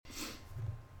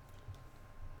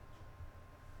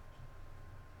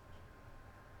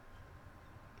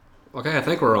Okay, I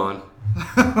think we're on.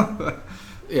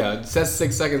 Yeah, it says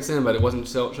 6 seconds in, but it wasn't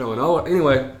showing. Oh,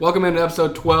 anyway, welcome into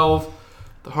episode 12,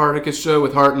 the Harticus Show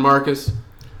with Hart and Marcus.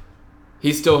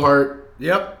 He's still Hart.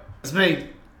 Yep, it's me.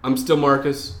 I'm still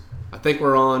Marcus. I think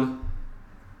we're on.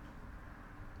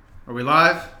 Are we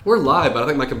live? We're live, but I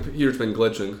think my computer's been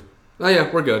glitching. Oh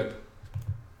yeah, we're good.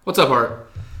 What's up,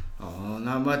 Hart? Oh,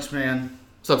 not much, man.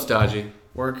 What's up, Stodgy?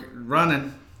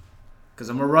 Running, because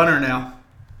I'm a runner now.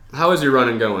 How is your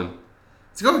running going?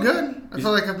 It's going good. I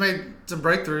feel like I've made some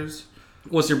breakthroughs.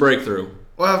 What's your breakthrough?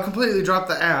 Well, I've completely dropped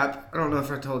the app. I don't know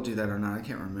if I told you that or not. I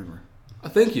can't remember. I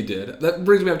think you did. That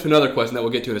brings me up to another question that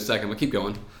we'll get to in a second, but keep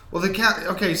going. Well,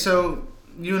 okay, so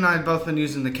you and I have both been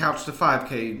using the Couch to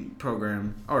 5K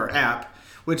program, or app,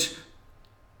 which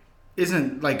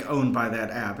isn't like owned by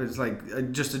that app. It's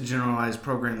like just a generalized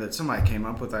program that somebody came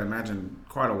up with, I imagine,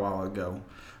 quite a while ago.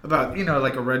 About,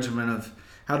 like a regimen of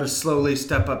how to slowly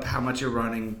step up how much you're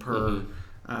running per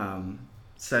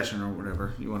session or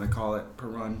whatever you want to call it, per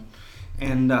run.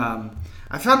 And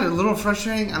I found it a little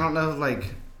frustrating. I don't know,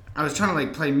 I was trying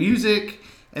to play music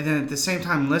and then at the same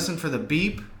time listen for the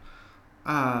beep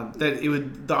that it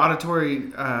would, the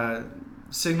auditory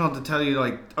signal to tell you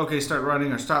okay, start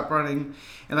running or stop running.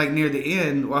 And near the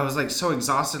end, I was so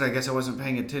exhausted, I guess I wasn't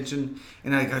paying attention,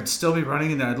 and I'd still be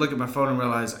running, and then I'd look at my phone and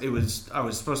realize I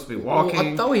was supposed to be walking.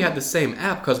 Well, I thought we had the same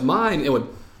app, because mine, it would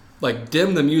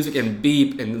dim the music and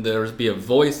beep, and there would be a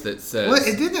voice that says... Well,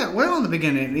 it did that well in the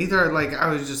beginning. Either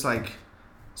I was just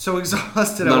so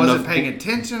exhausted I wasn't paying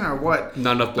attention or what.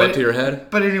 Not enough blood to your head?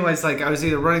 But anyways, I was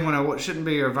either running when I shouldn't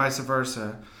be or vice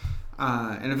versa.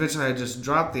 And eventually I just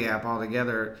dropped the app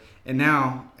altogether. And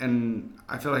now,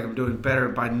 I feel like I'm doing better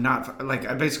by not,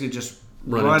 I basically just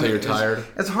run until you're tired.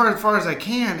 As far as I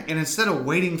can. And instead of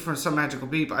waiting for some magical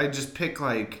beep, I just pick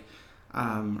a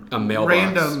mailbox.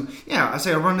 Random, I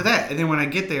say I run to that. And then when I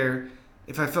get there,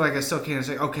 if I feel like I still can, I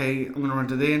say, okay, I'm going to run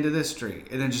to the end of this street.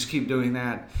 And then just keep doing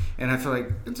that. And I feel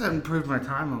like it's improved my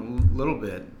time a little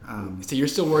bit. So you're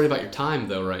still worried about your time,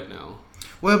 though, right now?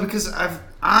 Well, because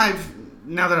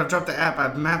now that I've dropped the app,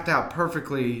 I've mapped out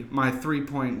perfectly my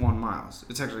 3.1 miles.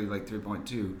 It's actually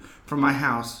 3.2 from my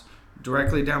house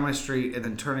directly down my street and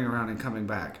then turning around and coming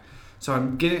back. So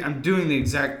I'm doing the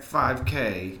exact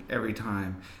 5K every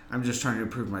time. I'm just trying to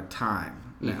improve my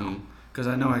time now because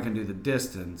I know I can do the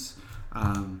distance.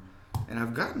 And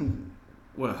I've gotten,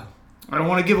 I don't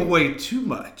want to give away too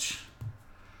much.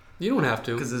 You don't have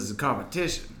to. Because this is a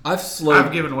competition.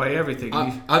 I've given away everything.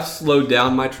 I've slowed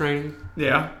down my training.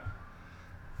 Yeah.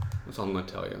 That's all I'm going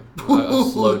to tell you.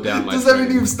 I've slowed down my training. Does that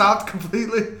mean you've stopped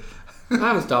completely? I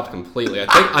haven't stopped completely.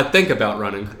 I think about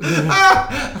running.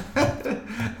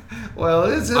 Well,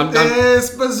 isn't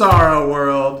this bizarro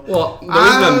world? Well, the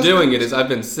reason I'm doing it is I've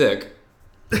been sick.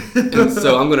 And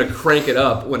so I'm going to crank it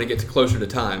up when it gets closer to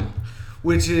time.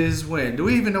 Which is when? Do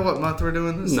we even know what month we're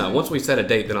doing this? No, once we set a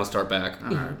date, then I'll start back.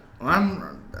 All right.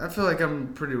 Well, I feel like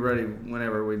I'm pretty ready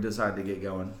whenever we decide to get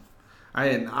going.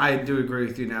 I do agree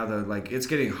with you now, though. It's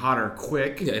getting hotter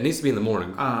quick. Yeah, it needs to be in the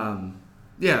morning.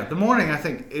 Yeah, the morning, I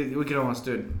think we could almost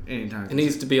do it anytime. It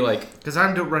needs to be because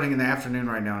I'm running in the afternoon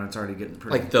right now, and it's already getting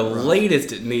pretty the rough.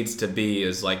 Latest it needs to be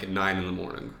is 9 in the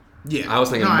morning. Yeah. I was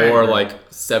thinking more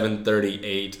 7:30,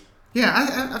 8.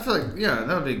 Yeah, I feel that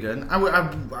would be good. I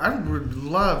would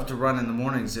love to run in the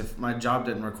mornings if my job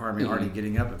didn't require me already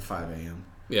getting up at 5 a.m.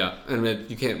 Yeah, and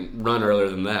you can't run earlier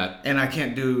than that. And I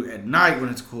can't do at night when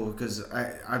it's cool because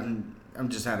I'm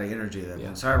just out of energy at that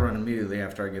point. So I run immediately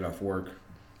after I get off work.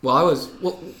 Well,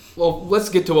 well, let's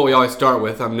get to what we always start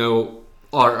with. I know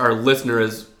our listener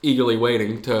is eagerly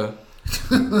waiting to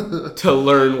to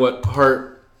learn what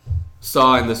Hart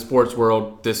saw in the sports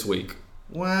world this week.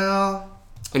 Well...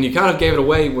 And you kind of gave it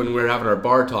away when we were having our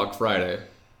bar talk Friday.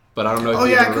 But I don't know if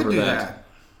you remember I could do that.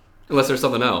 Unless there's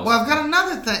something else. Well, I've got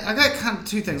another thing. I got kind of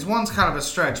two things. One's kind of a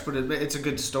stretch, but it's a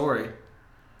good story.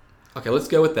 Okay, let's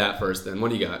go with that first then. What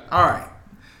do you got? All right.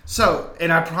 So,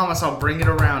 and I promise I'll bring it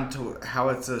around to how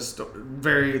it's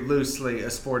very loosely a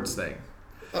sports thing.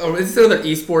 Oh, is this another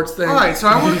esports thing? All right, so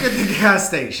I work at the gas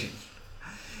station.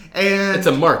 And it's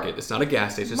a market. It's not a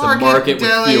gas station. It's a market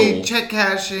deli, with fuel. Check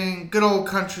cashing, good old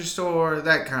country store,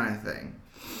 that kind of thing.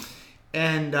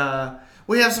 And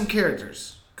we have some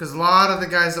characters. Because a lot of the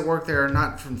guys that work there are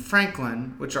not from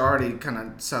Franklin, which are already kind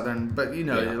of southern, but you're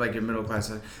your middle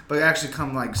class. But actually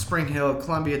come Spring Hill,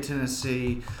 Columbia,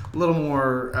 Tennessee, a little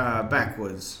more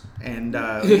backwoods. And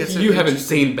you haven't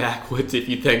seen backwoods if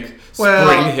you think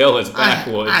Spring Hill is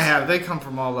backwoods. I have. They come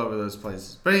from all over those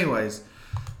places. But anyways,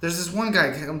 There's this one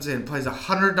guy who comes in and plays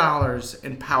 $100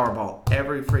 in Powerball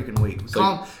every freaking week.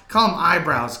 Call him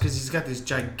Eyebrows because he's got these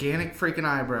gigantic freaking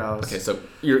eyebrows. Okay, so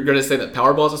you're going to say that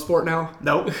Powerball is a sport now?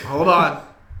 Nope. Hold on.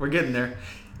 We're getting there.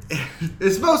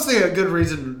 It's mostly a good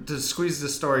reason to squeeze the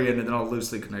story in and then I'll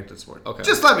loosely connect to sport. Okay.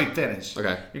 Just let me finish.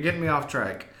 Okay. You're getting me off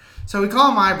track. So we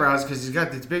call him Eyebrows because he's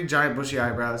got these big, giant, bushy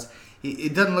eyebrows.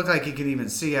 It doesn't look like he can even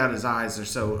see out his eyes. They're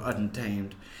so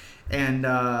untamed. And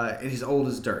he's old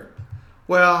as dirt.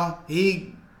 Well,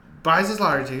 he buys his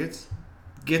lottery tickets,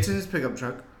 gets in his pickup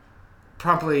truck,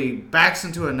 promptly backs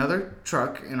into another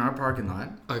truck in our parking lot.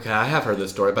 Okay, I have heard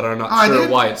this story, but I'm not sure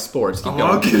why it's sports. Keep going.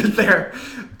 I'll get it there.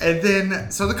 And then,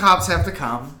 so the cops have to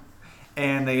come,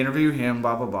 and they interview him,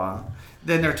 blah, blah, blah.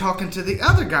 Then they're talking to the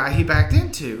other guy he backed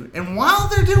into, and while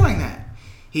they're doing that,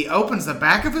 he opens the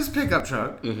back of his pickup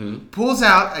truck, pulls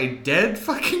out a dead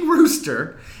fucking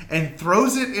rooster, and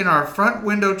throws it in our front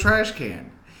window trash can.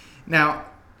 Now,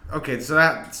 okay, so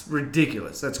that's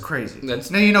ridiculous. That's crazy.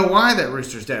 Now you know why that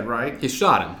rooster's dead, right? He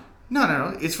shot him.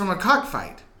 No. It's from a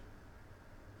cockfight.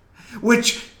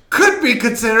 Which could be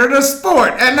considered a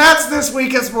sport. And that's this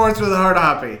week at Sports with Hard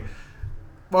Hoppy.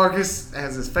 Marcus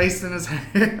has his face in his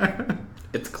hand.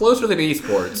 It's closer than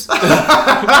esports.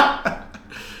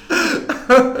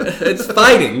 It's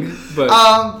fighting, but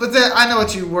I know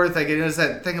what you were thinking. It was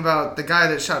that thing about the guy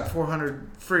that shot 400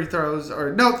 free throws,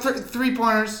 or no,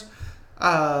 3-pointers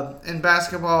in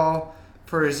basketball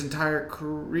for his entire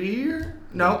career.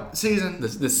 No, season.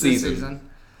 This season.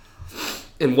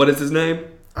 And what is his name?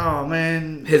 Oh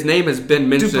man, his name has been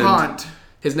mentioned. DuPont.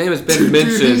 His name has been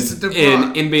mentioned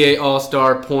in NBA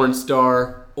All-Star, porn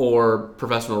star, or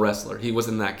professional wrestler. He was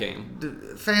in that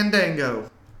game.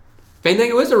 Fandango.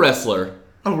 Fandango is a wrestler.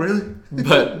 Oh, really?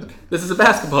 But this is a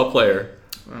basketball player.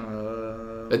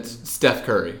 It's Steph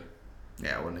Curry.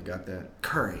 Yeah, I wouldn't have got that.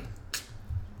 Curry.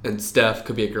 And Steph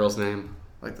could be a girl's name.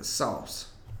 Like the sauce.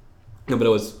 No, but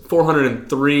it was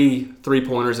 403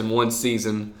 3-pointers in one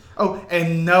season. Oh,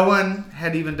 and no one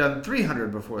had even done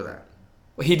 300 before that.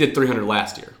 Well, he did 300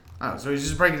 last year. Oh, so he's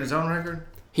just breaking his own record?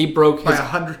 He broke by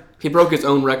 100. He broke his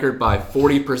own record by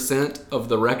 40% of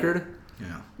the record.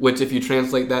 Yeah. Which, if you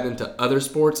translate that into other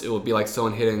sports, it would be like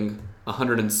someone hitting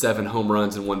 107 home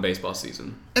runs in one baseball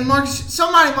season. And Marcus,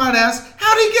 somebody might ask,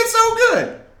 how did he get so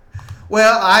good?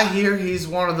 Well, I hear he's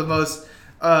one of the most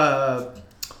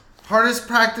hardest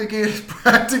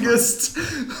practiced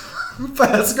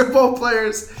basketball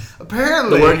players.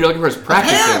 Apparently, the word you're looking for is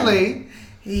practicing. Apparently,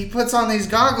 he puts on these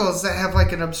goggles that have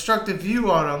like an obstructive view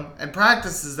on them and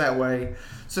practices that way.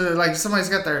 So that, like, somebody's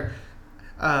got their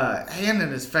hand in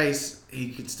his face, he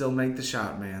could still make the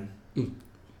shot, man. And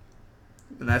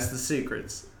that's the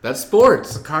secrets. That's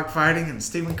sports. Cockfighting and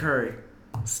Stephen Curry.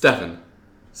 Stephen.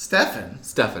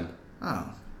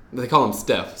 Oh. They call him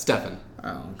Stephen.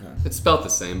 Oh, okay. It's spelled the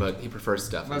same, but he prefers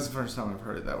Stephen. That's the first time I've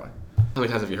heard it that way. How many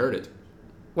times have you heard it?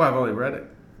 Well, I've only read it.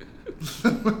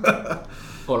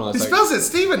 Hold on a second. He spells it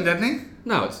Stephen, doesn't he?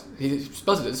 No, he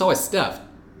spells it. It's always Steph.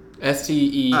 Steph.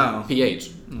 Okay.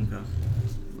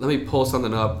 Let me pull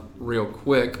something up real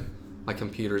quick. My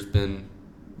computer's been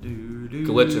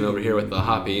glitching over here with the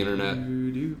hoppy internet.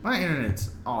 My internet's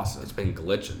awesome. It's been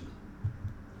glitching.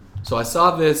 So I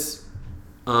saw this,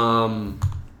 one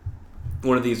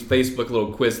of these Facebook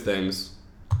little quiz things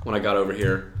when I got over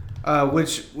here.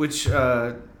 Which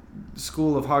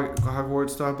school of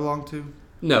Hogwarts do I belong to?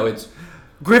 No, it's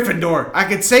Gryffindor. I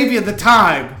could save you the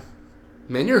time.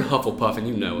 Man, you're Hufflepuff and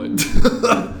you know it.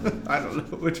 I don't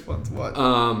know which one's what.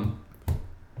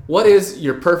 What is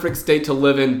your perfect state to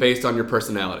live in based on your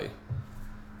personality?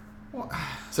 What?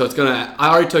 So it's gonna. I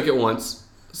already took it once,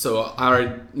 so I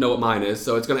already know what mine is.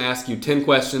 So it's gonna ask you 10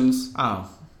 questions. Oh.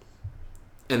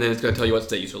 And then it's gonna tell you what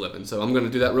state you should live in. So I'm gonna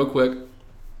do that real quick.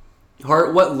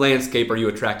 Hart, what landscape are you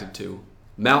attracted to?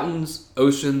 Mountains,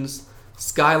 oceans,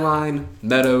 skyline,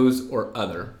 meadows, or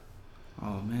other?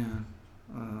 Oh man.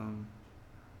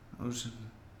 Ocean,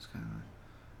 skyline.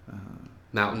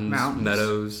 Mountains,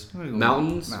 meadows,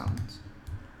 Mountains.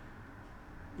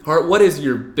 Hart, what is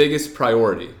your biggest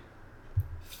priority?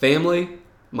 Family,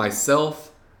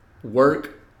 myself,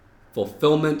 work,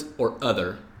 fulfillment, or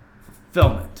other?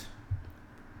 Fulfillment.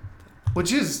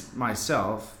 Which is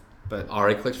myself, but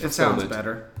already clicked it fulfillment. sounds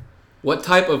better. What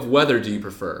type of weather do you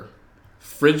prefer?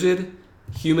 Frigid,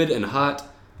 humid and hot,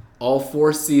 all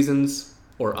 4 seasons,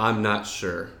 or I'm not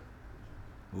sure?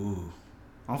 Ooh,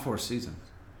 all 4 seasons.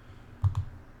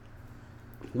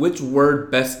 Which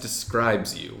word best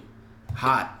describes you?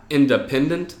 Hot.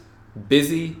 Independent,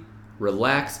 busy,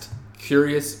 relaxed,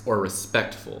 curious, or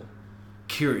respectful?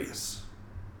 Curious.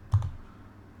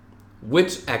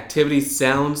 Which activity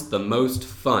sounds the most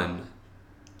fun?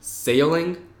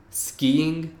 Sailing,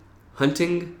 skiing,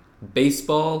 hunting,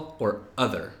 baseball, or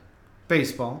other?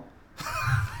 Baseball.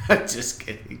 Just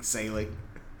kidding. Sailing.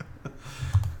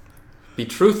 Be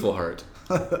truthful, Hart.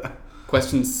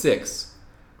 Question 6.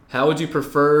 How would you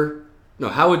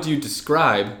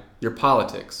describe your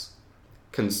politics?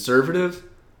 Conservative,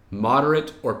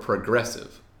 moderate, or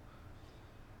progressive?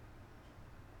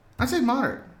 I'd say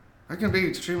moderate. I can be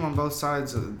extreme on both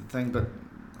sides of the thing, but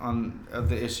of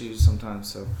the issues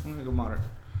sometimes, so I'm gonna go moderate.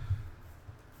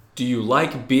 Do you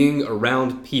like being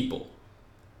around people?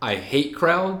 I hate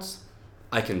crowds,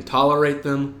 I can tolerate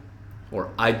them,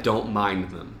 or I don't mind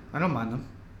them. I don't mind them.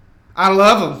 I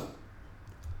love them.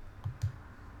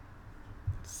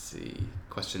 Let's see.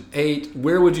 Question 8.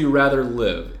 Where would you rather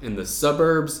live? In the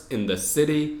suburbs, in the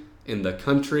city, in the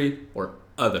country, or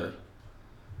other?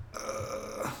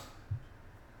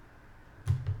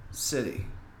 City.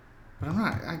 But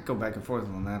I go back and forth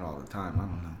on that all the time. I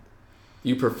don't know.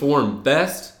 You perform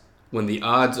best when the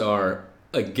odds are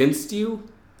against you,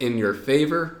 in your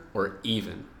favor, or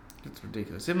even. It's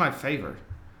ridiculous. In my favor.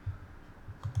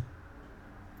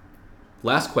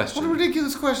 Last question. What a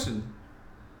ridiculous question.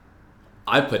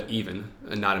 I put even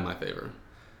and not in my favor.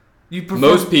 You prefer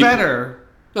Most people, better.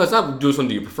 No, it's not which one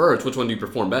do you prefer. It's which one do you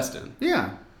perform best in.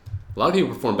 Yeah. A lot of people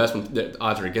perform best when the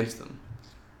odds are against them.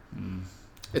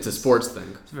 It's a sports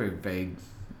thing. It's very vague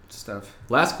stuff.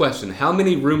 Last question. How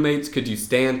many roommates could you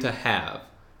stand to have?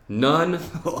 None,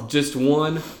 just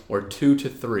one, or 2 to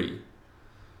 3?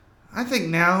 I think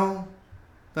now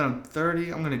that I'm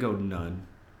 30, I'm going to go none.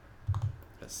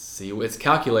 Let's see. It's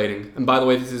calculating. And by the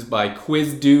way, this is by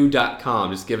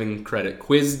quizdo.com. Just giving credit.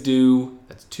 Quizdo,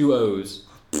 that's 2 O's,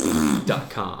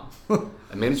 .com.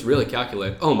 I mean, it's really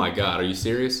calculating. Oh my God, are you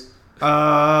serious?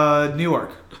 New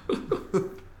York.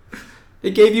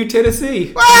 It gave you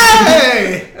Tennessee.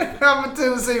 Hey! I'm a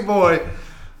Tennessee boy.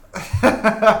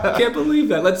 I can't believe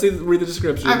that. Let's read the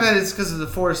description. I bet it's because of the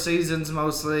 4 seasons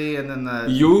mostly, and then the...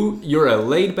 You're a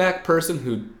laid-back person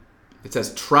who... It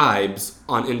says tribes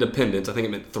on Independence. I think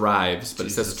it meant thrives, but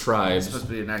Jesus. It says tribes. It's supposed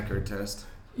to be an accurate test.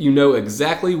 You know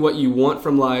exactly what you want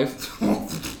from life,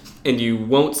 and you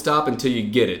won't stop until you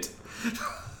get it.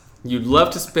 You'd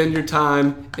love to spend your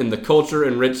time in the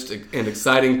culture-enriched and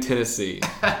exciting Tennessee.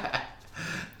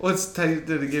 What state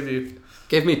did it give you?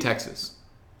 Gave me Texas.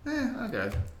 Okay.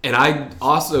 And I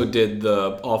also did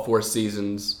the all 4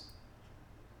 seasons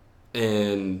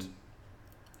and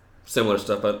similar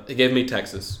stuff, but it gave me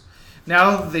Texas.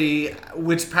 Now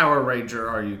which Power Ranger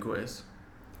are you quiz?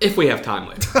 If we have time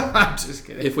later. I'm just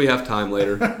kidding. If we have time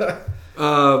later.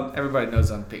 Everybody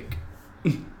knows I'm pink.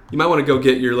 You might want to go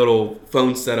get your little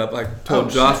phone set up. I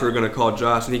told Josh we were going to call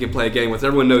Josh and he can play a game with.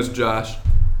 Everyone knows Josh.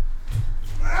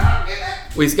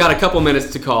 We've got a couple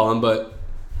minutes to call him, but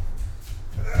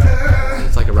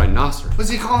it's like a rhinoceros. Was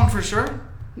he calling for sure?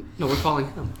 No, we're calling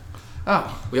him.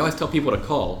 Oh. We always tell people to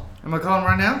call. Am I calling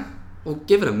right now? Well,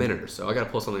 give it a minute or so. I got to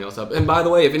pull something else up. And by the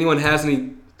way, if anyone has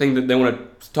anything that they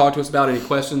want to talk to us about, any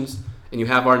questions, and you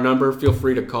have our number, feel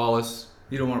free to call us.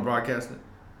 You don't want to broadcast it?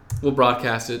 We'll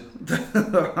broadcast it.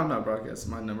 I'm not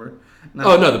broadcasting my number. No.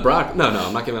 Oh, no, No,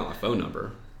 I'm not giving out my phone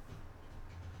number.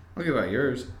 I'll give out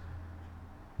yours.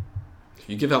 If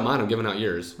you give out mine, I'm giving out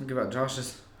yours. I'll give out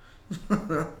Josh's. What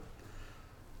are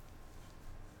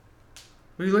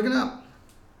you looking up?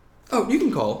 Oh, you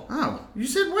can call. Oh, you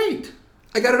said wait.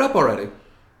 I got it up already.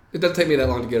 It doesn't take me that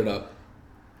long to get it up.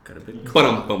 Could have been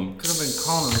Ba-dum-bum. Could have been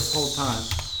calling this whole time.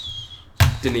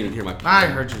 Didn't even hear my... I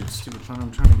heard you, stupid phone.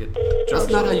 I'm trying to get... That's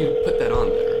not how you put that on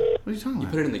there. What are you talking about? You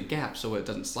put it in the gap so it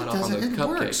doesn't slide off on the It cupcake.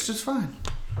 works just fine.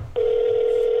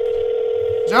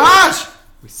 Josh!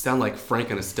 We sound like Frank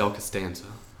and Estelle Costanza.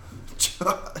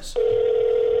 Josh.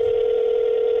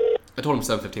 I told him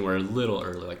 7:15. We're a little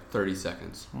early, like 30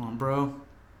 seconds. Come on, bro.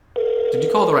 Did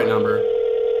you call the right number?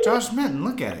 Josh Minton,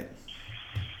 look at it.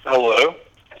 Hello?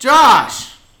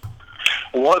 Josh!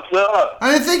 What's up?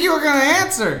 I didn't think you were going to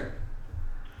answer.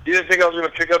 You didn't think I was going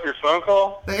to pick up your phone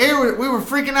call? We were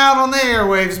freaking out on the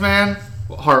airwaves, man.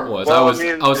 Well, Hart was. Well,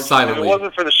 I was silently. If it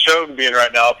wasn't for the show being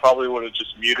right now, I probably would have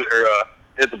just muted or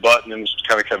hit the button and just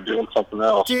kind of kept doing something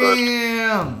else.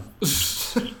 Damn.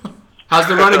 How's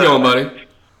the running going, buddy?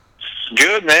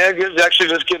 Good, man. Good. Actually,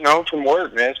 just getting home from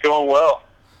work, man. It's going well.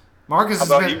 Marcus How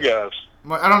has about been... you guys?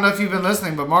 I don't know if you've been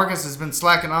listening, but Marcus has been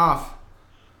slacking off.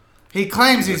 He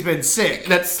claims he's been sick.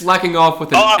 That's slacking off with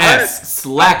an I S.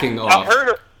 Slacking off.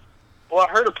 I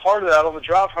heard a part of that on the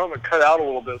drive home. It cut out a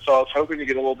little bit, so I was hoping to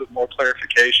get a little bit more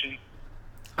clarification.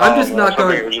 I'm just not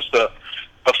going. It was just a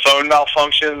phone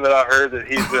malfunction that I heard that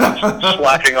he's been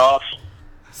slacking off.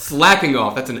 Slacking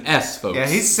off. That's an S, folks. Yeah,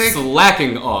 he's sick.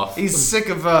 Slacking off. He's sick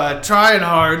of trying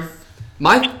hard.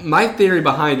 My theory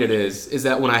behind it is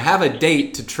that when I have a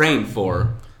date to train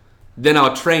for, then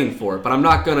I'll train for it. But I'm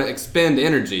not going to expend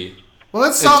energy Well,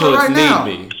 let's solve it until right it's now.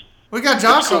 need be. We got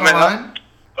Josh on the line.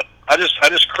 I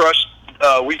just crushed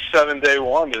week 7, day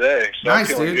 1 today. So Nice,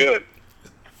 I'm feeling dude. good.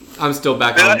 I'm still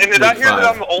back Did on I hear week that 5.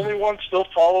 I'm the only one still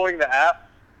following the app?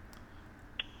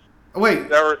 Wait,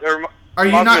 There are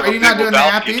you reminds me not? of Are a you not Big doing the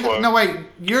app Lebowski either? quote. No, wait.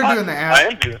 You're doing the app. I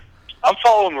am doing. I'm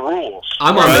following the rules.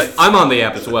 I'm on the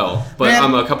app as well, but Man.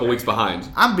 I'm a couple weeks behind.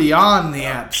 I'm beyond the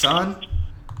app, son.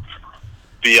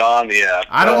 Beyond the app.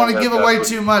 I don't want to give away That's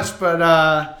too much, but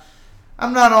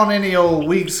I'm not on any old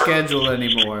week schedule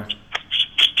anymore.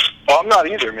 Well, I'm not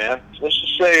either, man. Let's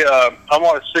just say I'm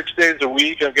on it 6 days a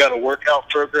week. I've got a workout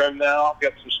program now. I've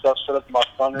got some stuff set up in my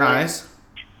fun room. Nice.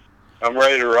 I'm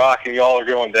ready to rock, and y'all are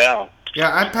going down.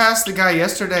 Yeah, I passed the guy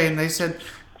yesterday, and they said,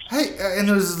 "Hey," and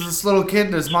there was this little kid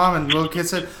and his mom, and the little kid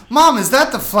said, "Mom, is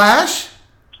that the Flash?"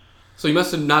 So you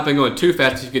must have not been going too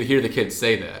fast if you could hear the kids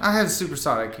say that. I had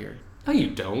supersonic here. No,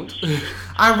 you don't.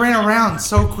 I ran around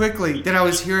so quickly that I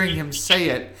was hearing him say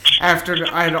it after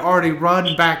I had already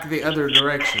run back the other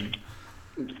direction.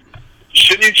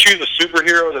 Shouldn't you choose a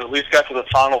superhero that at least got to the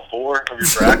final 4 of your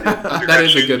bracket? That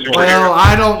is a good point. Well,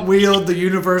 I don't wield the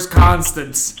universe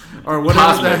constants or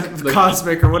whatever Cosmic. the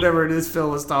cosmic or whatever it is Phil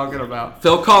was talking about.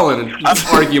 Phil, call in and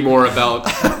argue more about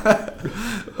the I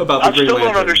Green still don't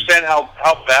Lantern. understand how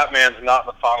Batman's not in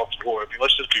the final 4. I mean,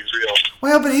 let's just be real.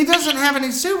 Well, but he doesn't have any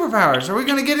superpowers. Are we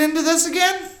going to get into this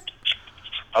again?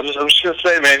 I'm just gonna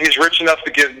say, man, he's rich enough to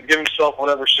give himself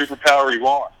whatever superpower he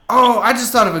wants. Oh, I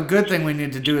just thought of a good thing we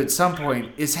need to do at some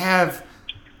point is have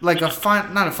like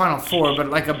not a Final Four, but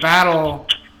like a battle,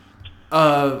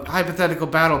 hypothetical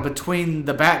battle between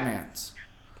the Batmans.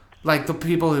 Like the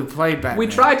people who played Batman. We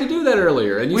tried to do that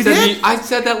earlier, and you We said did? I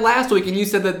said that last week, and you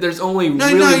said that there's only No,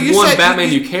 really you one said- Batman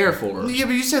you- you care for. Yeah,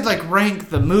 but you said like rank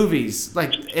the movies,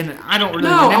 like, and I don't really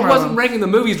No, I remember wasn't them. ranking the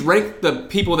movies. Rank the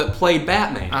people that played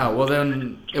Batman. Oh well,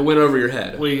 then It went over your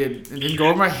head. it didn't go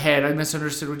over my head. I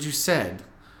misunderstood what you said.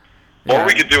 Or Yeah.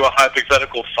 we could do a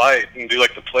hypothetical fight and do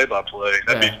like the play-by-play.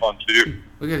 That'd Yeah. be fun too.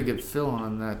 We got to get Phil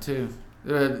on that too.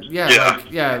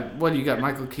 Yeah. What do you got?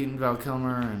 Michael Keaton, Val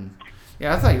Kilmer, and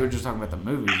I thought you were just talking about the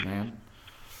movies, man.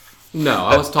 No,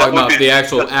 I was That talking would about be- the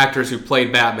actual actors who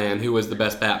played Batman. Who was the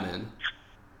best Batman?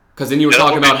 Because then you were Yeah, that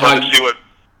talking would be about fun how to see what.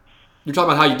 you're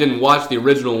talking about how you didn't watch the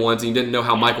original ones and you didn't know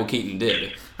how Michael Keaton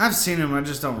did. I've seen him. I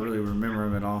just don't really remember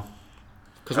him at all.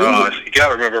 Because You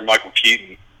gotta remember Michael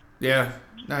Keaton. Yeah,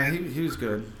 no, he was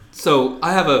good. So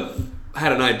I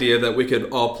had an idea that we could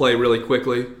all play really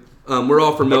quickly. We're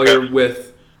all familiar Okay.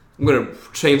 with. I'm going to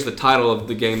change the title of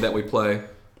the game that we play.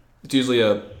 It's usually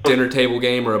a dinner table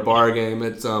game or a bar game.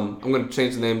 It's I'm going to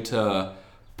change the name to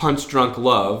Punch Drunk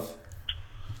Love.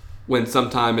 When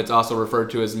sometime it's also referred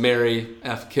to as Marry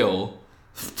F Kill.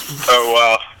 Oh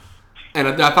wow. And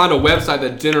I found a website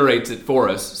that generates it for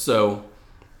us. So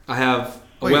I have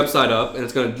a Wait. website up, and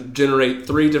it's going to generate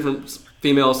 3 different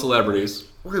female celebrities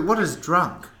Wait, what is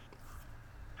drunk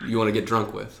you want to get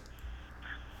drunk with.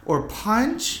 or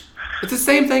punch? It's the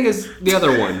same thing as the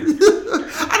other one.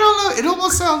 I don't know. It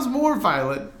almost sounds more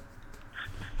violent.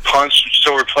 Punch.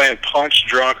 So we're playing Punch,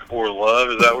 Drunk, or Love.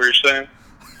 Is that what you're saying?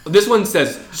 This one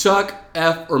says Chuck,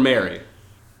 F, or Mary,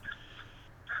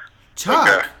 Chuck.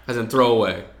 Okay. as in throw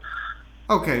away.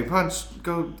 Okay, punch.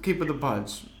 Go keep with the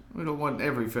punch. We don't want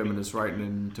every feminist writing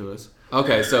into us.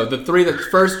 Okay, so the 3 that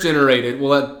first generated,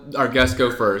 we'll let our guest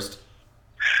go first.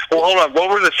 Well, hold on. What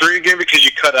were the 3 again? Because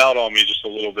you cut out on me just a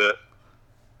little bit.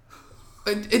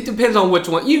 It depends on which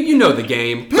one. You know the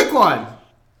game. Pick one.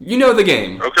 You know the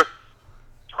game. Okay.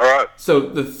 All right. So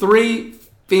the 3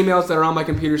 females that are on my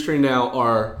computer screen now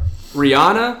are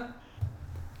Rihanna,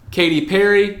 Katy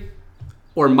Perry,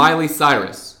 or Miley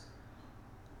Cyrus.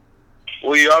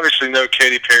 Well, you obviously know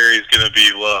Katy Perry is going to be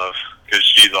Love because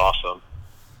she's awesome.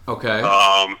 Okay.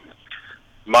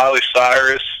 Miley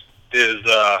Cyrus is.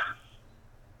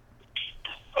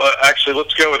 Actually,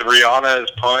 let's go with Rihanna as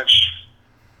Punch,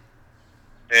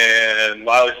 and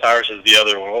Miley Cyrus is the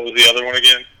other one. What was the other one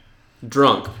again?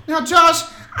 Drunk. Now, Josh,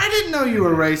 I didn't know you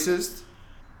were racist.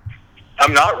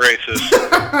 I'm not racist.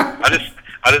 I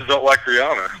just don't like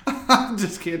Rihanna. I'm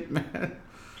just kidding, man.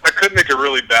 I could make a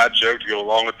really bad joke to go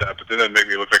along with that, but then that'd make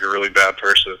me look like a really bad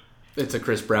person. It's a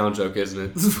Chris Brown joke, isn't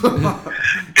it?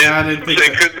 Yeah, I didn't think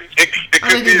it that. could. It I could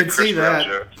didn't be a even Chris see Brown that.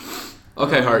 joke.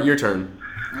 Okay, Hart, your turn.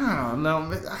 I don't know. I'm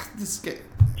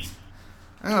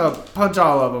gonna punch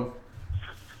all of them.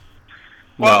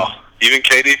 Well, even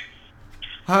Katie.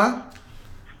 Huh?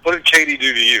 What did Katie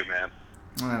do to you, man?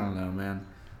 I don't know, man.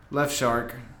 Left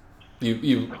Shark.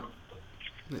 You.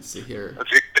 Let's see here.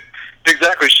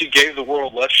 Exactly. She gave the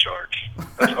world Left Shark.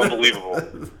 That's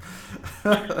unbelievable.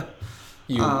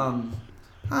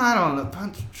 I don't know.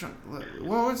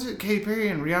 What was it? Katy Perry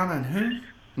and Rihanna and who?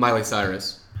 Miley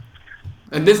Cyrus.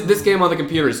 And this game on the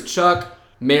computer is Chuck,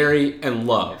 Mary, and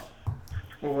Love.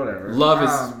 Well, whatever. Love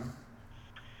is.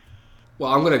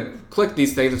 Well, I'm gonna click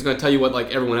these things. It's gonna tell you what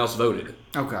like everyone else voted.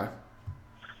 Okay.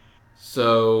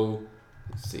 So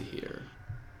let's see here.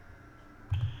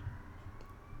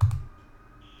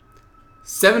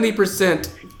 70%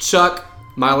 Chuck,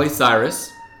 Miley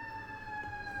Cyrus.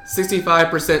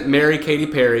 65% Mary, Katy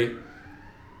Perry.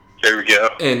 There we go.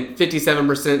 And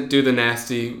 57% Do the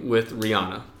Nasty with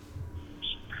Rihanna.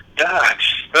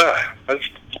 Gosh, I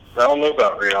don't know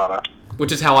about Rihanna.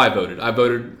 Which is how I voted. I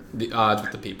voted the odds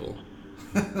with the people.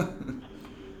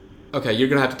 Okay, you're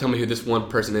going to have to tell me who this one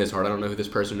person is, Hart. I don't know who this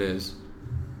person is.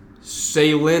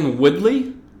 Shailene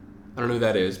Woodley? I don't know who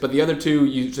that is. But the other two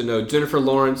you should know, Jennifer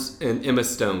Lawrence and Emma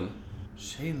Stone.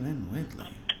 Shailene Woodley.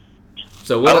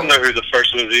 So I don't know who the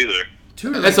first one is either.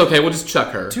 That's okay. We'll just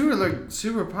chuck her. Two are like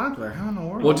super popular. How in the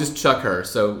world? We'll just chuck her.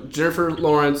 So Jennifer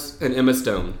Lawrence and Emma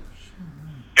Stone.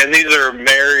 And these are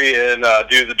Mary and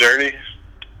Do the Dirty?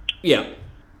 Yeah.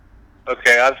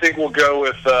 Okay, I think we'll go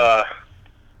with, I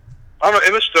don't know,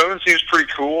 Emma Stone seems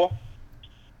pretty cool.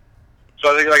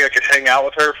 So I think like I could hang out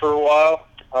with her for a while.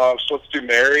 So let's do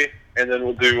Mary, and then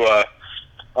we'll do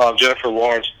Jennifer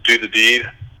Lawrence, Do the Deed.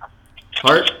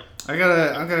 Hart? I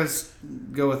gotta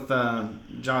go with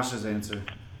Josh's answer.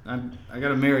 I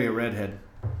gotta marry a redhead.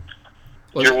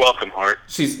 Well, You're welcome, Hart.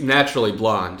 She's naturally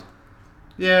blonde.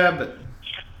 Yeah, but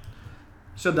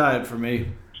she'll dye it for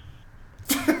me.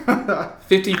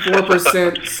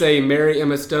 54% say marry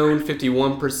Emma Stone.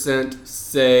 51%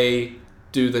 say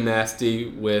Do the Nasty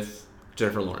with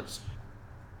Jennifer Lawrence.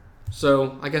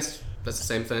 So I guess that's the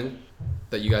same thing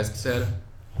that you guys said.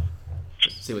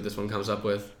 Let's see what this one comes up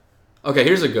with. Okay,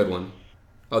 here's a good one.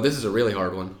 Oh, this is a really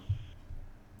hard one.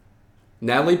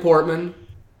 Natalie Portman,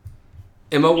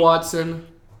 Emma Watson,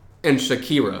 and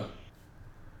Shakira.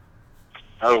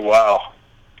 Oh, wow.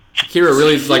 Shakira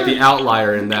really is like the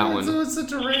outlier in that one. It's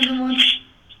such a random one.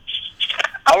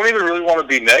 I don't even really want to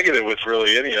be negative with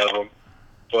really any of them.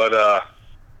 But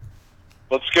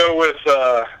let's go with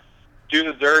Do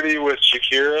the Dirty with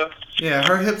Shakira. Yeah,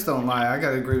 her hips don't lie. I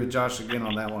gotta agree with Josh again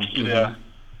on that one. Yeah.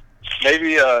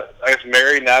 Maybe, I guess,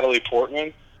 marry Natalie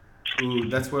Portman. Ooh,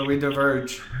 that's where we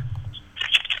diverge.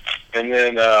 And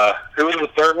then, who was the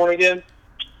third one again?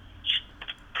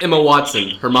 Emma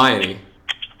Watson, Hermione.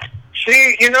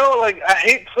 See, like, I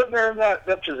hate putting her in that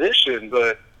position,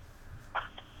 but,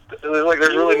 like,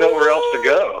 there's really nowhere else to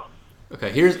go.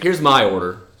 Okay, here's my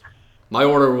order. My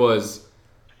order was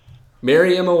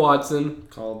marry Emma Watson,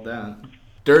 Called that.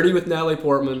 Dirty with Natalie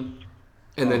Portman,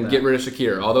 and then that. get rid of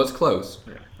Shakira, although it's close.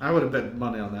 Yeah, I would have bet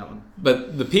money on that one.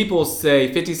 But the people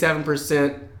say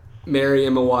 57% marry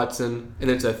Emma Watson, and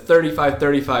it's a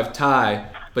 35-35 tie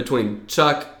between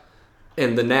Chuck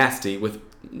and the Nasty with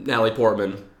Natalie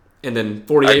Portman, and then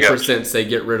 48% say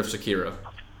get rid of Shakira.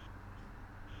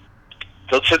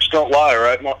 Those hips don't lie,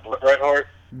 right, Hart?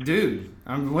 Dude,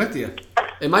 I'm with you.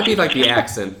 It might be like the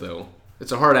accent, though.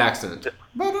 It's a hard accent.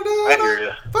 I hear you.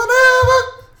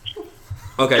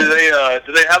 Okay.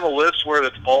 Do they have a list where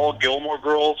it's all Gilmore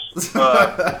Girls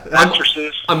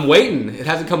actresses? I'm waiting. It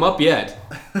hasn't come up yet.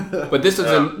 But this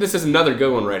is another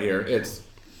good one right here. It's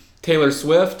Taylor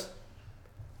Swift,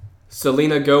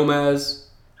 Selena Gomez,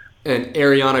 and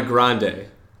Ariana Grande.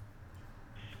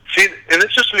 See, and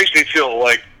this just makes me feel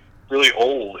like really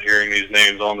old hearing these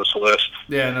names on this list.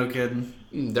 Yeah, no kidding.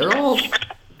 They're all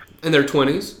in their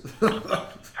 20s.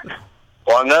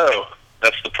 Well, I know.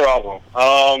 That's the problem.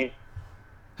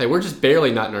 Hey, we're just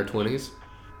barely not in our 20s.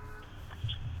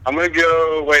 I'm going to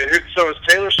go... Wait, so it's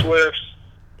Taylor Swift,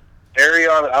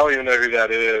 Ariana... I don't even know who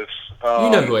that is. You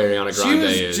know who Ariana Grande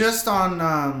is. She was just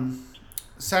on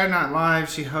Saturday Night Live.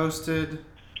 She hosted.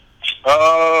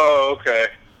 Oh, okay.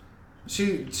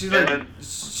 She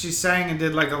sang and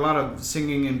did like a lot of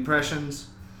singing impressions.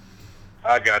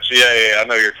 I got you. Yeah, I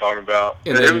know who you're talking about.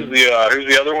 And who's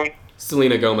the other one?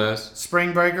 Selena Gomez.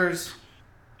 Spring Breakers.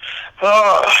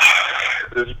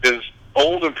 As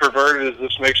old and perverted as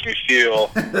this makes me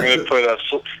feel, I'm going to put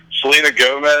Selena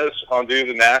Gomez on Do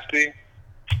the Nasty.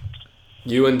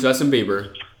 You and Justin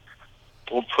Bieber.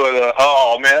 We'll put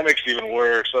oh man, that makes it even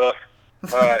worse. All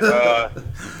right.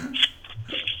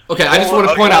 Okay, I just want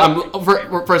to point out,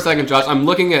 for a second, Josh, I'm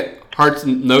looking at Hart's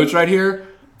notes right here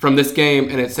from this game,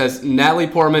 and it says Natalie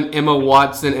Portman, Emma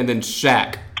Watson, and then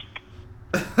Shaq.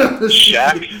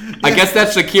 Shaq? I guess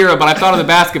that's Shakira, but I thought of the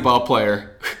basketball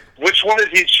player. Which one did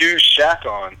he choose Shaq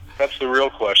on? That's the real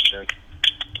question.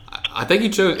 I think he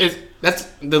chose. That's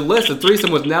the list. The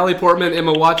threesome was Natalie Portman,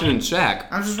 Emma Watson, and Shaq.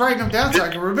 I'm just writing them down so I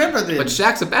can remember them. But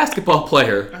Shaq's a basketball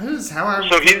player. This is how I.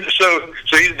 So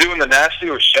he's doing the nasty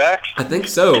with Shaq? I think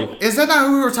so. Is that not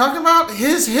who we were talking about?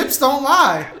 His hips don't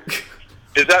lie.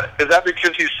 Is that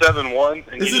because he's 7'1"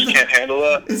 and you just can't handle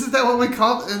that? Isn't that what we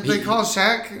call? They call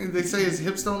Shaq. They say his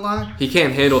hips don't lie. He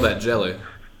can't handle that jelly.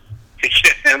 He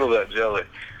can't handle that jelly.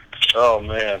 Oh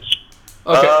man.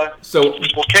 Okay, so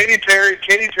well, Taylor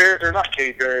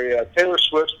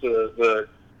Swift's the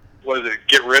what is it?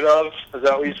 Get rid of? Is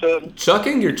that what you said?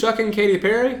 You're chucking Katy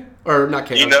Perry, or not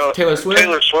Katy? Taylor Swift.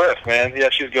 Taylor Swift, man. Yeah,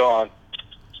 she's gone.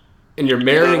 And you're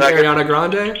marrying Ariana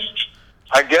Grande?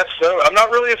 I guess so. I'm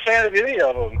not really a fan of any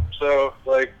of them, so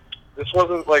this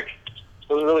wasn't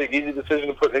really an easy decision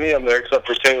to put any of them there except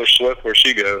for Taylor Swift, where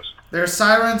she goes. Their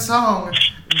siren song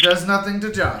does nothing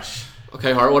to Josh.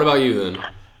 Okay, Hart. What about you then?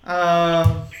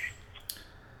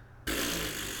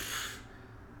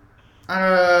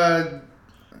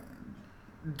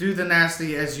 Do the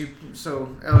nasty, as you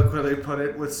so eloquently put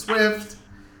it, with Swift,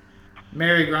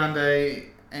 marry Grande,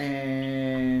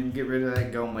 and get rid of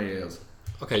that Gomez.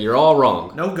 Okay, you're all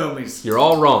wrong. No Gomez. You're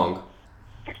all wrong.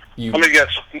 Let me guess.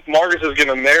 Marcus is going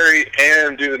to marry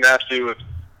and do the nasty with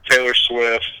Taylor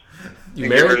Swift. You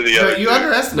get rid of the other you two.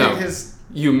 underestimate his.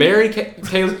 You marry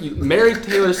Taylor. You marry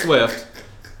Taylor Swift,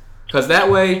 because that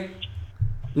way,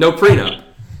 no prenup.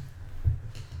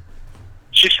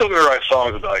 She's still going to write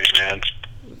songs about you, man.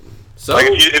 So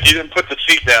if you didn't put the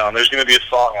seat down, there's going to be a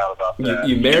song out about that.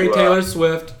 You marry Taylor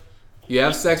Swift, you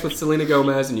have sex with Selena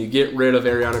Gomez, and you get rid of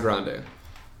Ariana Grande.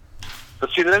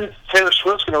 But see, then Taylor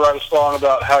Swift's going to write a song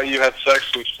about how you had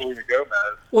sex with Selena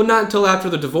Gomez. Well, not until after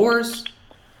the divorce.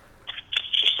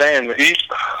 I'm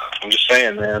just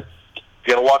saying, man.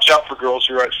 You got to watch out for girls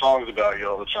who write songs about you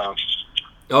all the time.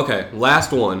 Okay,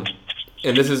 last one,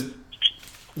 and this is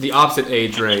the opposite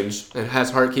age range, and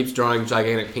Hart keeps drawing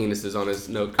gigantic penises on his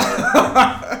note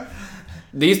card.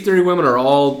 These three women are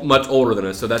all much older than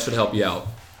us, so that should help you out.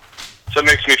 So it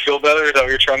makes me feel better? Is that what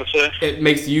you're trying to say? It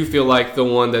makes you feel like the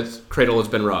one that's cradle has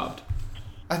been robbed.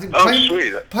 I think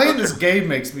sweet. Playing this game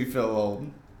makes me feel old.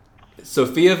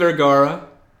 Sofia Vergara.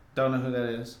 Don't know who that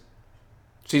is.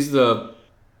 She's the...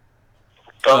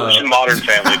 she's Modern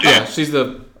Family, dude. Yeah, she's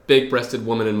the big-breasted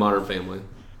woman in Modern Family.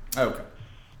 Okay.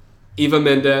 Eva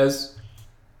Mendes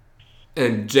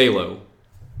and J-Lo.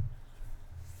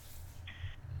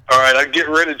 All right, I'd get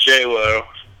rid of J-Lo.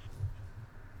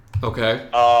 Okay.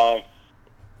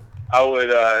 I would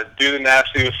do the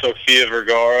nasty with Sofia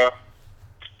Vergara,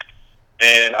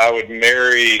 and I would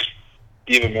marry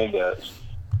Eva Mendes.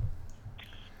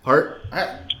 Hart?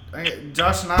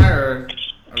 Josh and I are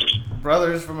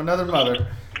brothers from another mother.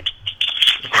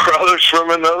 Brothers from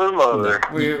another mother.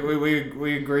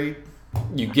 We agree.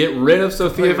 You get rid of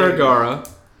Sofia Vergara.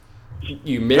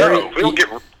 You marry.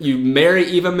 You marry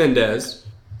Eva Mendes,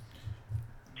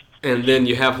 and then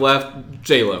you have left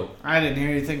J-Lo. I didn't hear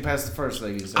anything past the first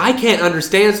thing you said. I can't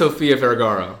understand Sofia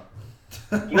Vergara.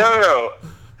 No.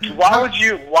 Why would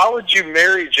you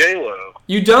marry J-Lo?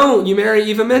 You don't. You marry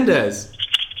Eva Mendes.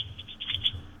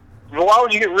 Well, why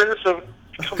would you get rid of some?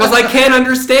 Because I can't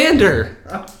understand her.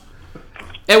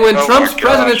 And when Trump's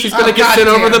president, she's going to get sent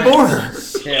over the border.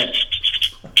 Shit.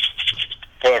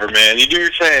 Whatever, man. You do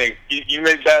your thing. You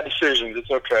make bad decisions. It's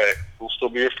okay. We'll still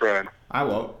be your friend. I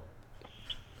won't.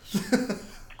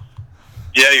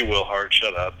 Yeah, you will, Hart.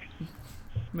 Shut up.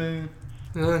 Man.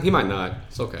 He might not.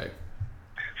 It's okay.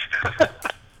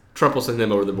 Trump will send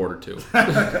him over the border, too.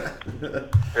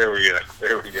 There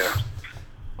we go.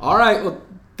 All right. Well,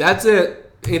 that's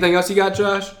it. Anything else you got,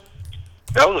 Josh?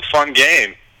 That was a fun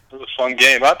game.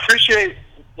 I appreciate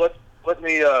letting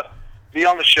me be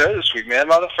on the show this week, man.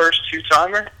 Am I the first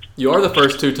two-timer? You are the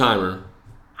first two-timer.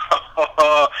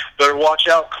 Better watch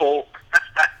out, Colt.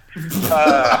 Do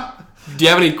you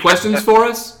have any questions for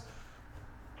us?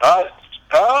 I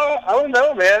don't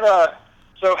know, man.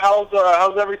 So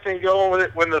how's everything going with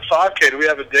it when the 5K? Do we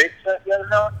have a date set yet or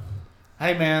not?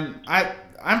 Hey, man,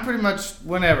 I'm pretty much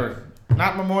whenever.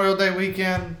 Not Memorial Day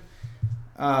weekend.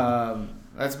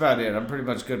 That's about it. I'm pretty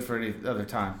much good for any other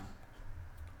time.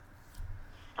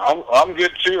 I'm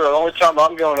good too. The only time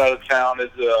I'm going out of town is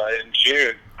in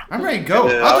June. I'm ready to go.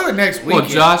 I'll do it next weekend. Well,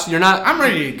 Josh, you're not. I'm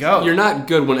ready to go. You're not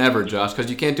good whenever, Josh, because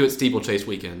you can't do it steeplechase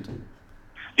weekend.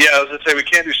 Yeah, I was gonna say we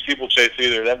can't do steeplechase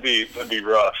either. That'd be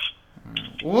rough.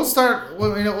 We'll start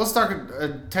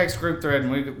a text group thread,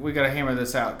 and we got to hammer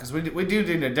this out because we do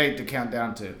need a date to count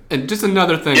down to. And just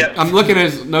another thing, yeah. I'm looking at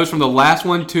his notes from the last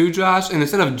one too, Josh, and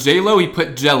instead of J-Lo, he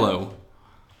put Jello.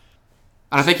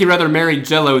 I think he'd rather marry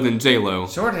Jello than J-Lo.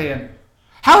 Shorthand.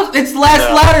 How? It's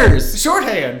last letters!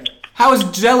 Shorthand. How is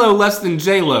Jello less than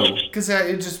J-Lo? Because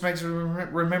it just makes me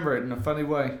remember it in a funny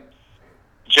way.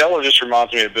 Jello just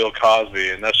reminds me of Bill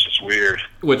Cosby, and that's just weird.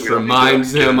 Which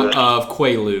reminds him of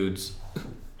Quaaludes.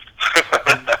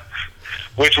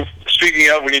 Which, speaking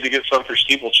of, we need to get some for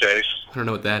steeplechase. I don't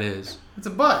know what that is. It's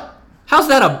a butt. How's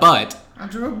that a butt? I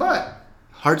drew a butt.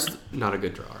 Heart's not a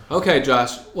good drawer. Okay,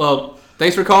 Josh. Well,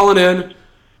 thanks for calling in.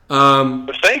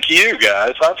 But thank you,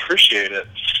 guys. I appreciate it.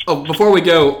 Oh, before we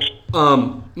go,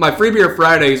 my Free Beer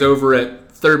Fridays over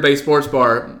at Third Base Sports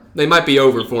Bar, they might be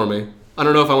over for me. I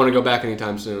don't know if I want to go back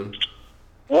anytime soon.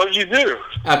 What did you do?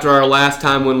 After our last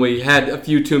time when we had a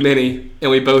few too many and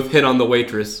we both hit on the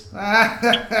waitress.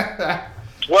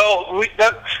 Well, you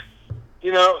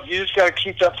just got to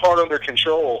keep that part under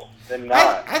control and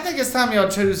not. I think it's time y'all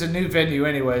choose a new venue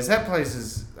anyways. That place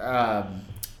is,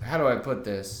 how do I put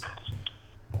this?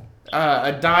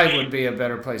 A dive would be a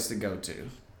better place to go to.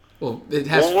 Well, it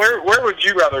has. Well, where would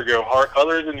you rather go, Hart,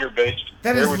 other than your basement?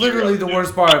 That is literally the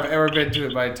worst bar I've ever been to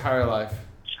in my entire life.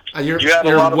 You're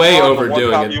lot of way fun,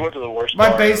 overdoing it. You went to the worst My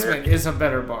bar basement ever. is a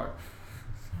better bar.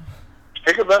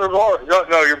 Pick a better bar.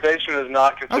 No, your basement is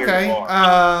not considered Okay. a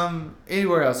bar.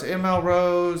 Anywhere else? ML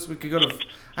Rose. We could go to.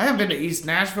 I haven't been to East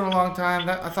Nashville in a long time.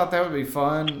 I thought that would be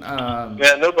fun.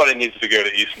 Yeah, nobody needs to go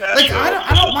to East Nashville. Like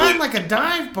I don't mind like a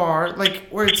dive bar, like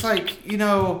where it's like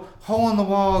hole in the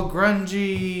wall,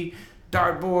 grungy,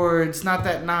 dartboards, not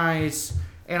that nice,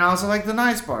 and I also like the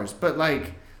nice bars, but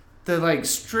like the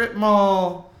strip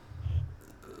mall.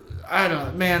 I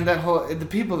don't know, man. The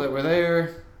people that were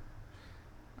there.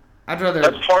 I'd rather.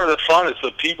 That's part of the fun. It's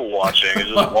the people watching. It's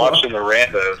just watching the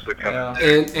randos that come.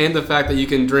 Yeah. And the fact that you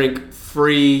can drink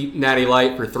free Natty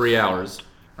Light for 3 hours.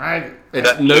 Right.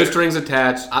 It's no strings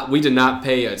attached. We did not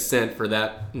pay a cent for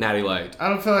that Natty Light. I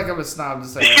don't feel like I'm a snob to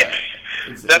say that.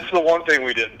 That's the one thing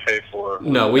we didn't pay for.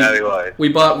 No, Natty Light. we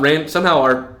bought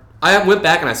somehow I went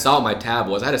back and I saw what my tab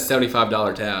was. I had a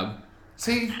 $75 tab.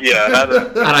 See? Yeah,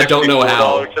 And I don't know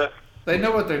how. They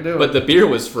know what they're doing. But the beer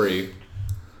was free.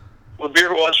 Well,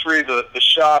 beer was free. The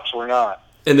shots were not.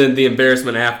 And then the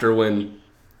embarrassment after when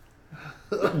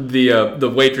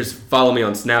the waitress followed me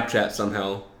on Snapchat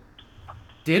somehow.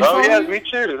 Did Oh follow yeah, you? me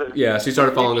too. Yeah, she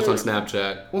started following us on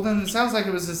Snapchat. Well, then it sounds like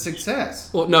it was a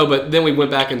success. Well, no, but then we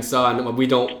went back and saw, and we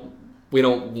don't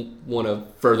want to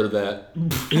further that.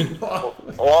 Well,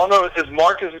 I know is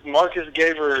Marcus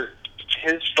gave her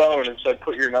his phone and said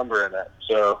put your number in it.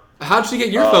 So How'd she get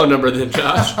your phone number then,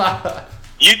 Josh?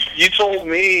 you told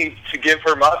me to give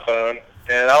her my phone,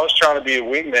 and I was trying to be a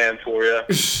wingman for you.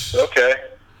 Okay.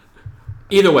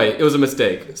 Either way, it was a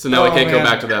mistake. So now I can't go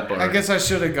back to that bar. I guess I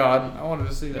should have gone. I wanted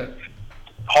to see that.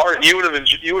 Hart, you would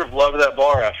have loved that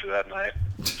bar after that night.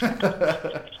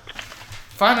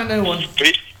 Find a new one.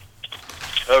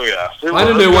 Oh yeah. Find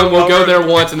a new one. We'll go there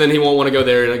once, and then he won't want to go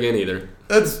there again either.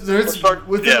 It's within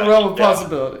the yeah, realm of yeah.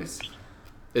 possibilities.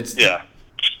 It's Yeah,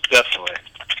 definitely.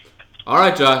 all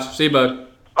right, Josh. See you, bud.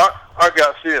 All right,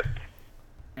 guys. See you.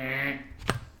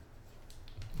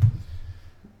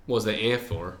 What was the ant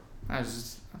for? That was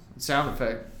just a sound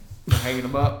effect for hanging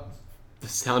them up. The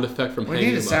sound effect from We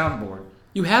hanging need a them up. soundboard.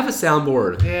 You have a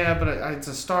soundboard. Yeah, but it's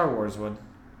a Star Wars one.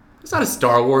 It's not a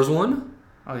Star Wars one.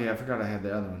 Oh yeah, I forgot I had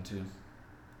the other one too.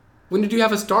 When did you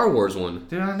have a Star Wars one?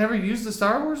 Dude, I never used the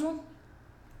Star Wars one?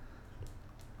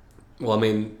 Well, I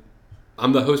mean,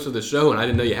 I'm the host of the show, and I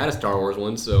didn't know you had a Star Wars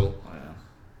one, so... Oh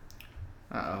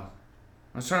yeah. Uh-oh.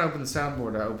 I was trying to open the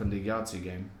soundboard. I opened the Yahtzee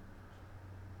game.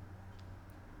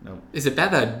 Nope. Is it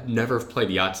bad that I never played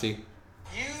Yahtzee?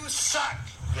 You suck.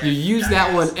 You use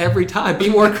that one every time. Be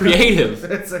more creative.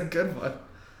 It's a good one.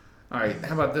 All right,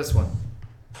 how about this one?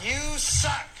 You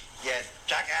suck, you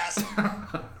jackass.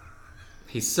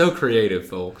 He's so creative,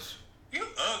 folks. You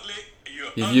ugly.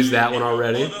 You've used that one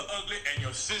already? Your mother ugly and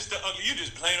your sister ugly. You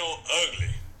just plain old ugly.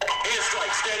 Here's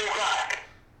strike, steady by.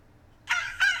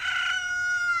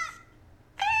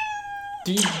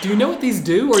 Do you know what these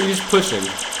do, or are you just pushing?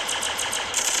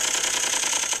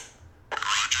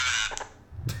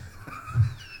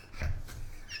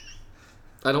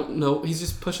 I don't know. He's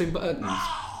just pushing buttons.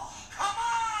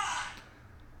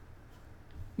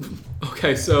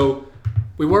 Okay, so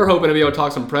we were hoping to be able to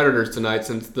talk some Predators tonight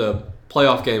since the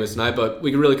playoff game is tonight, but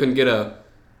we really couldn't get a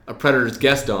Predators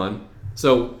guest on.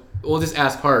 So we'll just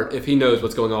ask Hart if he knows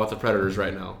what's going on with the Predators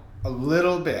right now. A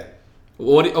little bit.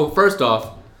 First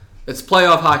off, it's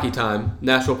playoff hockey time.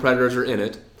 Nashville Predators are in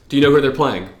it. Do you know who they're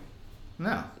playing?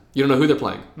 No. You don't know who they're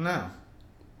playing. No.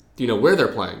 Do you know where they're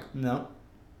playing? No.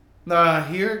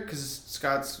 Here, because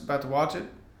Scott's about to watch it.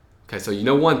 Okay, so you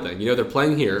know one thing. You know they're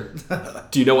playing here.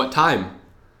 Do you know what time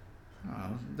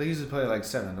They usually play like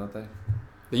 7, don't they?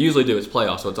 They usually do. It's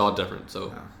playoffs, so it's all different.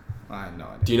 So, I have no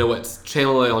idea. do you know what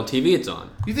channel on TV it's on?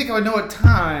 You think I would know what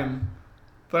time,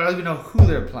 but I don't even know who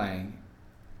they're playing.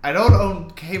 I don't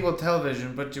own cable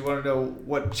television, but you want to know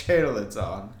what channel it's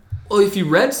on. Well, if you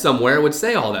read somewhere, it would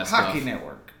say all that Hockey stuff.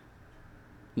 Network.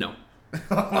 No.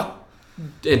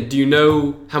 And do you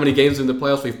know how many games in the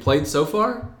playoffs we've played so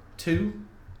far? 2. Do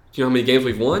you know how many games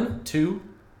we've won? 2.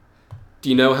 Do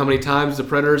you know how many times the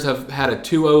Predators have had a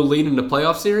 2-0 lead in the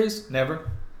playoff series? Never.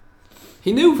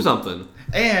 He knew something.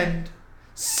 And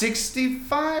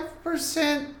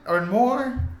 65% or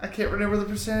more, I can't remember the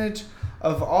percentage,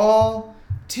 of all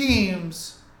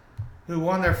teams who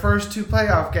won their first 2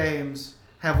 playoff games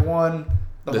have won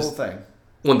the whole thing.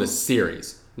 Won the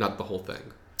series, not the whole thing.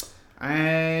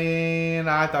 And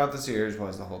I thought the series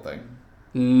was the whole thing.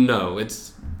 No,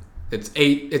 it's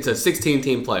 8. It's a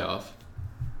 16-team playoff.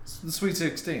 It's the Sweet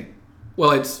 16.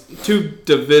 Well, it's 2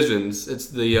 divisions. It's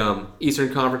the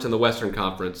Eastern Conference and the Western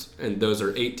Conference, and those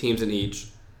are 8 teams in each.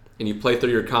 And you play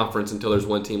through your conference until there's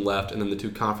 1 team left, and then the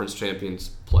 2 conference champions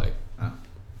play. Oh.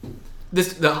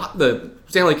 The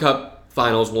Stanley Cup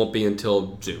Finals won't be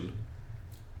until June.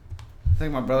 I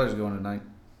think my brother's going tonight.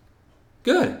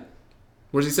 Good.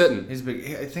 Where's he sitting? He's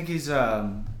big. I think he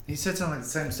sits on like the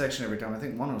same section every time. I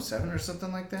think 107 or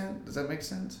something like that. Does that make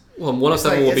sense? Well,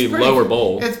 107 will be lower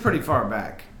bowl, It's pretty far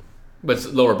back. but it's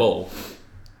lower bowl.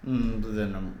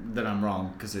 Then I'm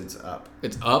wrong because it's up.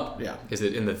 It's up? Yeah. Is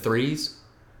it in the 3s?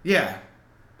 Yeah.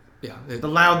 Yeah. The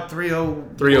loud 30.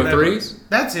 303s?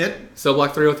 That's it. Cell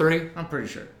block 303? I'm pretty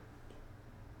sure.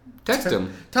 Text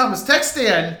him. Thomas, text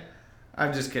in.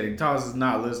 I'm just kidding. Thomas is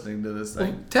not listening to this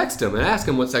thing. Well, text him and ask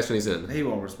him what section he's in. He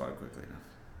won't respond quickly enough.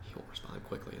 He won't respond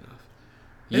quickly enough.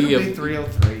 It'll be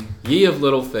 303. Ye of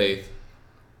little faith.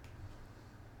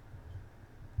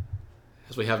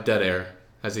 As we have dead air.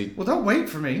 As he. Well, don't wait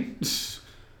for me.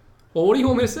 Well, what do you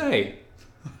want me to say?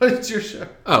 It's your show.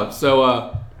 Oh, so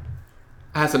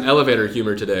I had some elevator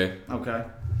humor today. Okay.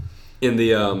 In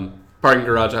the parking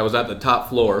garage, I was at the top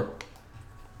floor,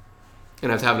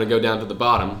 and I was having to go down to the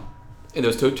bottom, and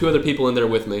there was two other people in there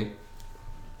with me,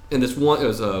 and it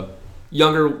was a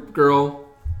younger girl,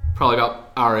 probably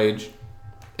about our age,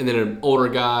 and then an older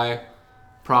guy,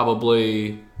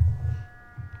 probably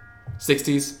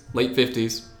 60s, late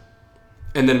 50s,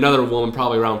 and then another woman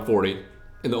probably around 40,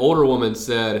 and the older woman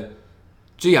said,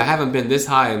 "Gee, I haven't been this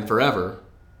high in forever,"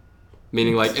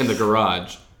 meaning like in the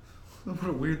garage. What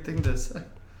a weird thing to say.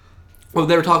 Well,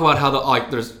 they were talking about how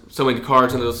there's so many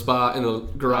cars in the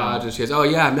garage, and she goes, "Oh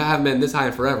yeah, I haven't been this high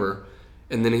in forever."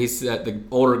 And then the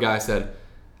older guy said,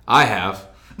 "I have,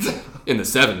 in the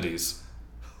 70s.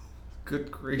 Good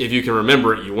grief. If you can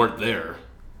remember it, you weren't there."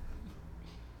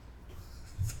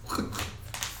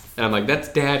 And I'm like, that's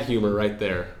dad humor right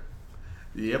there.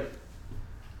 Yep.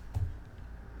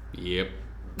 Yep.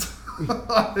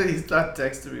 He's not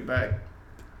texting me back.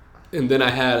 And then I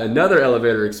had another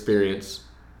elevator experience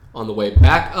on the way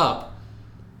back up,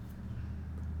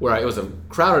 where it was a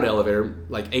crowded elevator,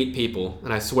 like 8 people,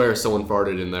 and I swear someone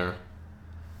farted in there.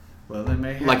 Well, they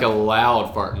may have. Like a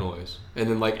loud fart noise. And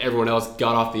then like everyone else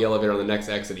got off the elevator on the next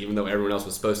exit, even though everyone else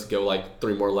was supposed to go like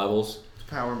 3 more levels. It's a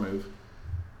power move.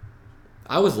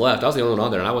 I was left. I was the only one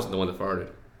on there, and I wasn't the one that farted.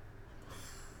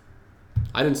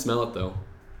 I didn't smell it though.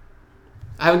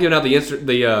 I haven't given out the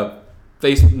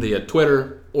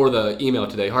Twitter or the email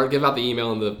today. Hart, give out the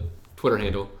email and the Twitter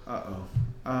handle.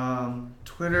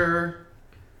 Twitter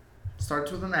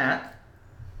starts with an @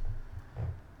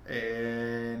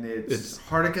 and it's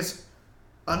Hardicus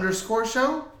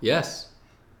 _show. Yes.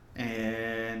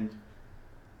 And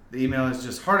the email is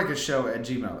just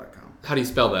hardicusshow@gmail.com. How do you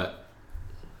spell that?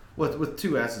 With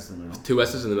 2 S's in the middle. 2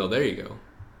 S's in the middle. There you go.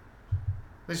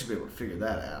 They should be able to figure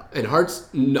that out. And Hart's,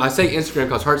 I say Instagram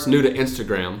because Hart's new to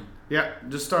Instagram. Yeah,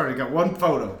 just started. Got 1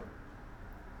 photo.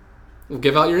 Well,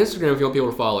 give out your Instagram if you want people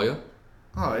to follow you.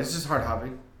 Oh, it's just Hard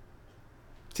Hobby.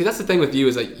 See, that's the thing with you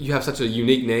is that you have such a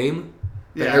unique name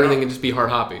that Yeah, everything can just be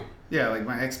Hard Hoppy. Yeah, like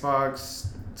my Xbox,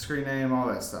 screen name, all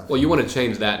that stuff. Well, you want to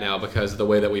change that now because of the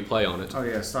way that we play on it. Oh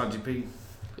yeah, Stodgy P.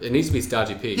 It needs to be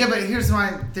Stodgy P. Yeah, but here's my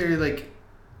theory. Like,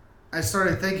 I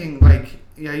started thinking, like,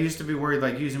 yeah, I used to be worried,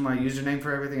 like, using my username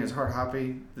for everything as Hard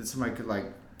Hoppy, that somebody could, like,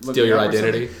 look Steal me your up or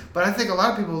identity. something. But I think a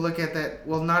lot of people look at that,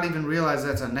 will not even realize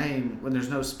that's a name when there's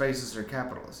no spaces or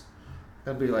capitals.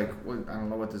 That'd be like, I don't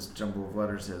know what this jumble of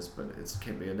letters is, but it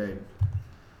can't be a name.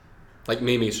 Like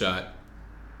Mimi Shot.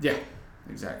 Yeah,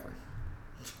 exactly.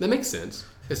 That makes sense.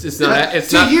 It's not. It's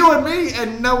to not. you and me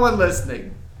and no one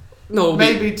listening. No,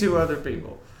 Maybe 2 other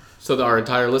people. So our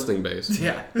entire listening base.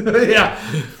 Yeah. Yeah.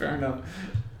 Fair enough.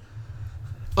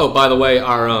 Oh, by the way,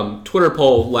 our Twitter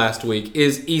poll last week,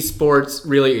 is esports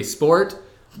really a sport?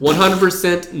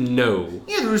 100% no.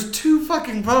 Yeah, there was 2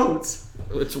 fucking votes.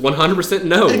 It's 100%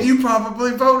 no. And you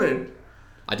probably voted.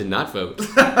 I did not vote.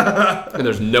 And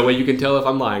there's no way you can tell if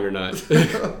I'm lying or not.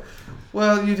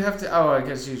 Well, you'd have to... Oh, I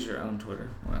guess use your own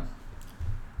Twitter. Well,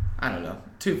 I don't know.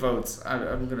 2 votes.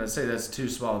 I'm going to say that's too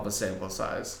small of a sample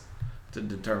size to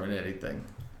determine anything.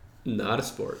 Not a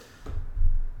sport.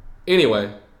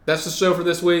 Anyway, that's the show for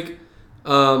this week.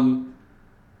 It'll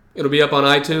be up on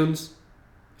iTunes.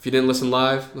 If you didn't listen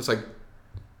live, looks like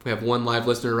we have 1 live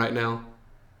listener right now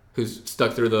who's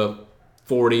stuck through the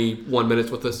 41 minutes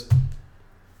with us.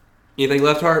 Anything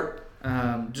left, Hart?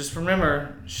 Just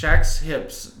remember, Shaq's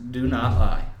hips do not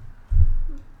lie.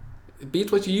 It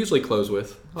beats what you usually close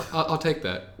with. I'll take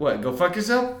that. What, go fuck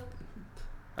yourself?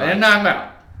 And I'm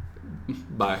out.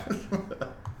 Bye.